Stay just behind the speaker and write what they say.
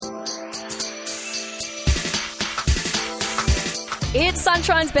It's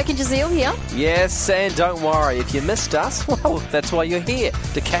Sunshine's Beck and Jazeel here. Yes, and don't worry, if you missed us, well, that's why you're here,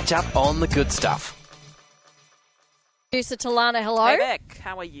 to catch up on the good stuff. Producer Talana, hello. Hey, Beck,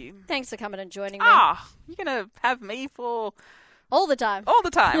 how are you? Thanks for coming and joining me. You're going to have me for All the time.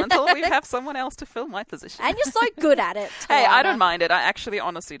 until we have someone else to fill my position. And you're so good at it, Hey, I Talana. don't mind it. I actually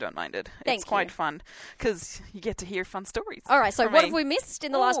honestly don't mind it. Thank It's quite you. fun because you get to hear fun stories. All right, so from what me. have we missed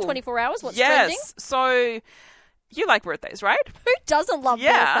in the last 24 hours? What's yes. trending? So you like birthdays, right? Who doesn't love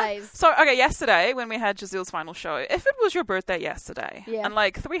birthdays? So, okay, yesterday when we had Jazeel's final show, if it was your birthday yesterday and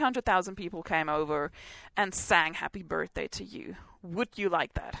like 300,000 people came over and sang happy birthday to you, would you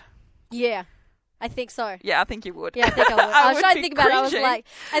like that? Yeah, I think so. Yeah, I think you would. Yeah, I think I would. I was would trying to be think about it. I was cringing. like,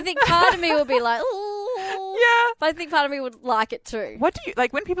 I think part of me would be like, ooh. Yeah. But I think part of me would like it too. What do you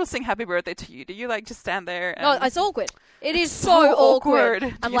like when people sing happy birthday to you? Do you like just stand there? And No, it's awkward. It is so awkward.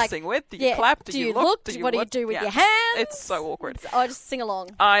 Do I'm you like, sing with? Do you clap? Do you look? Do you what do you what? do with Yeah. your hands? It's so awkward. I just sing along.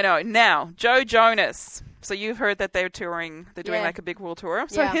 I know. Now, Joe Jonas. So you've heard that they're touring. They're doing Yeah. like a big world tour.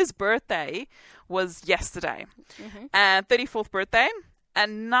 So Yeah. his birthday was yesterday, Mm-hmm. and 34th birthday.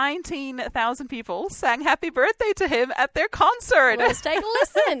 And 19,000 people sang happy birthday to him at their concert. Let's take a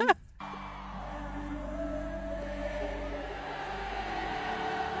listen.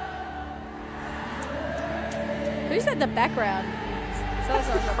 Who's in the background? Someone's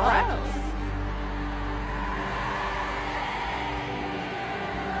on the crowd.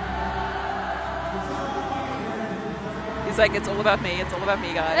 He's like, it's all about me,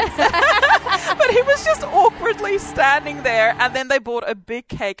 guys. But he was just awkwardly standing there, and then they brought a big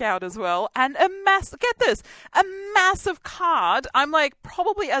cake out as well, and a massive card. I'm like,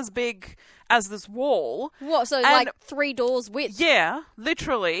 probably as big as this wall. What? So And- like 3 doors width? Yeah,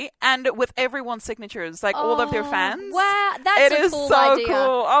 literally, and with everyone's signatures, like all of their fans. Wow, that's It a is cool so idea.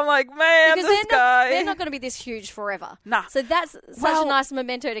 cool. I'm like, man, Because this guy. they're not going to be this huge forever. Nah. So that's such Well, a nice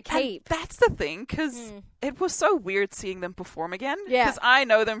memento to And keep. that's the thing, because it was so weird seeing them perform again. Yeah. Because I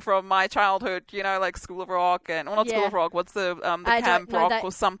know them from my childhood, you know, like School of Rock and not Yeah. School of Rock. What's the I Camp don't know, Rock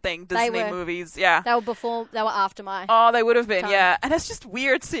or something? Disney were- movies. Yeah. They were after my. Oh, they would have been, time. yeah. And it's just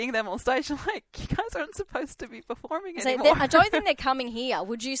weird seeing them on stage. I'm like, you guys aren't supposed to be performing So anymore. I don't think they're coming here.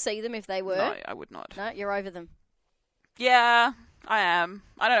 Would you see them if they were? No, I would not. No, you're over them. Yeah, I am.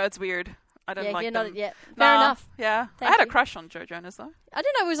 I don't know. It's weird. I don't Yeah, like you're them. not yet. Nah, Fair enough. Yeah. Thank I had you. a crush on Joe Jonas, though. I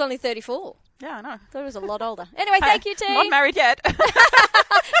didn't know he was only 34. Yeah, I know. Thought he was a lot older. Anyway, thank you, T. Not married yet.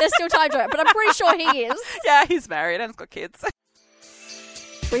 There's still time to it, but I'm pretty sure he is. Yeah, he's married and he's got kids.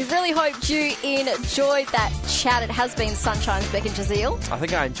 We really hoped you enjoyed that chat. It has been Sunshine's Beck and Jazeel. I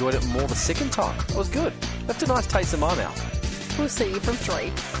think I enjoyed it more the second time. It was good. Left a nice taste in my mouth. We'll see you from 3.